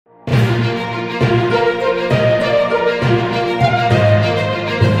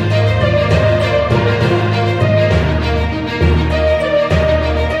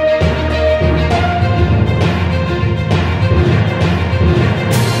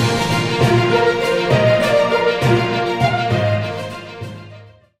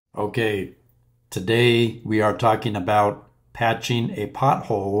Okay, today we are talking about patching a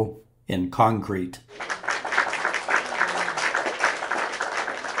pothole in concrete.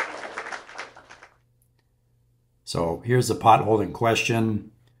 So here's the pothole in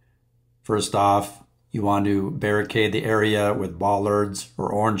question. First off, you want to barricade the area with bollards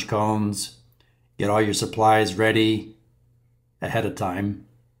or orange cones. Get all your supplies ready ahead of time.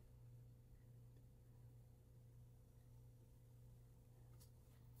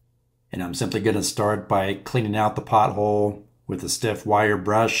 And I'm simply going to start by cleaning out the pothole with a stiff wire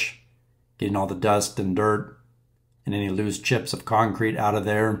brush, getting all the dust and dirt and any loose chips of concrete out of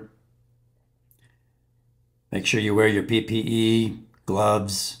there. Make sure you wear your PPE,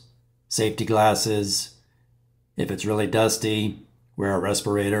 gloves, safety glasses. If it's really dusty, wear a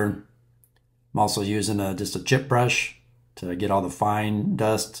respirator. I'm also using just a chip brush to get all the fine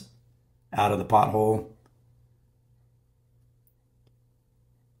dust out of the pothole.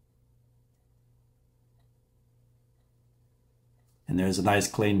 And there's a nice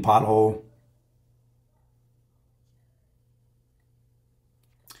clean pothole.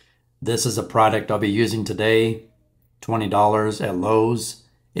 This is a product I'll be using today, $20 at Lowe's.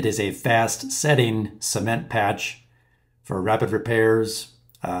 It is a fast setting cement patch for rapid repairs.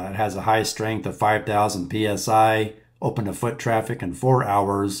 It has a high strength of 5,000 PSI, open to foot traffic in 4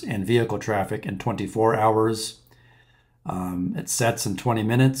 hours and vehicle traffic in 24 hours. It sets in 20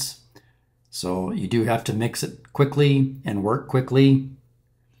 minutes. So you do have to mix it quickly and work quickly.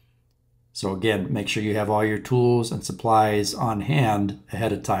 So again, make sure you have all your tools and supplies on hand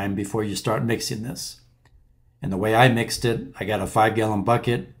ahead of time before you start mixing this. And the way I mixed it, I got a 5-gallon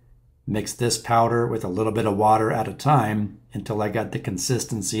bucket, mixed this powder with a little bit of water at a time until I got the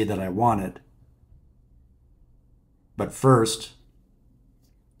consistency that I wanted. But first,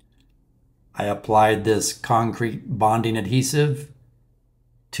 I applied this concrete bonding adhesive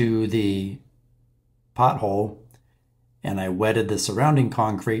to the pothole, and I wetted the surrounding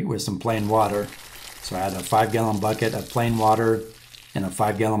concrete with some plain water. So I had a 5-gallon bucket of plain water and a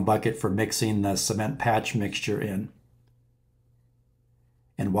 5-gallon bucket for mixing the cement patch mixture in.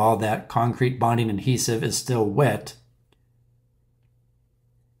 And while that concrete bonding adhesive is still wet,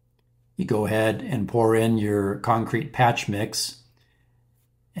 you go ahead and pour in your concrete patch mix,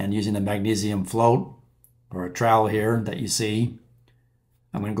 and using a magnesium float or a trowel here that you see,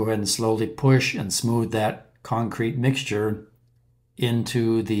 I'm going to go ahead and slowly push and smooth that concrete mixture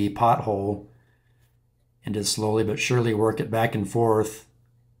into the pothole and just slowly but surely work it back and forth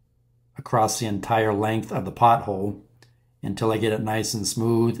across the entire length of the pothole until I get it nice and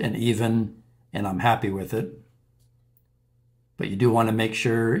smooth and even and I'm happy with it. But you do want to make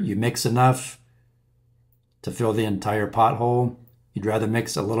sure you mix enough to fill the entire pothole. You'd rather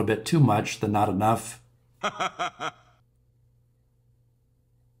mix a little bit too much than not enough.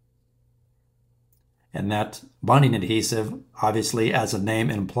 And that bonding adhesive, obviously, as the name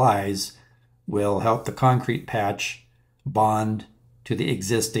implies, will help the concrete patch bond to the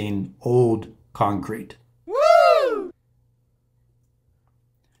existing old concrete. Woo!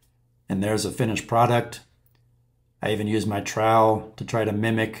 And there's a finished product. I even used my trowel to try to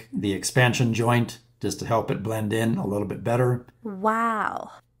mimic the expansion joint just to help it blend in a little bit better.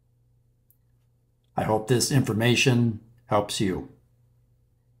 Wow. I hope this information helps you.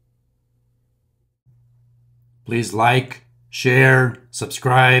 Please like, share,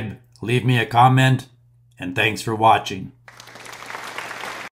 subscribe, leave me a comment, and thanks for watching.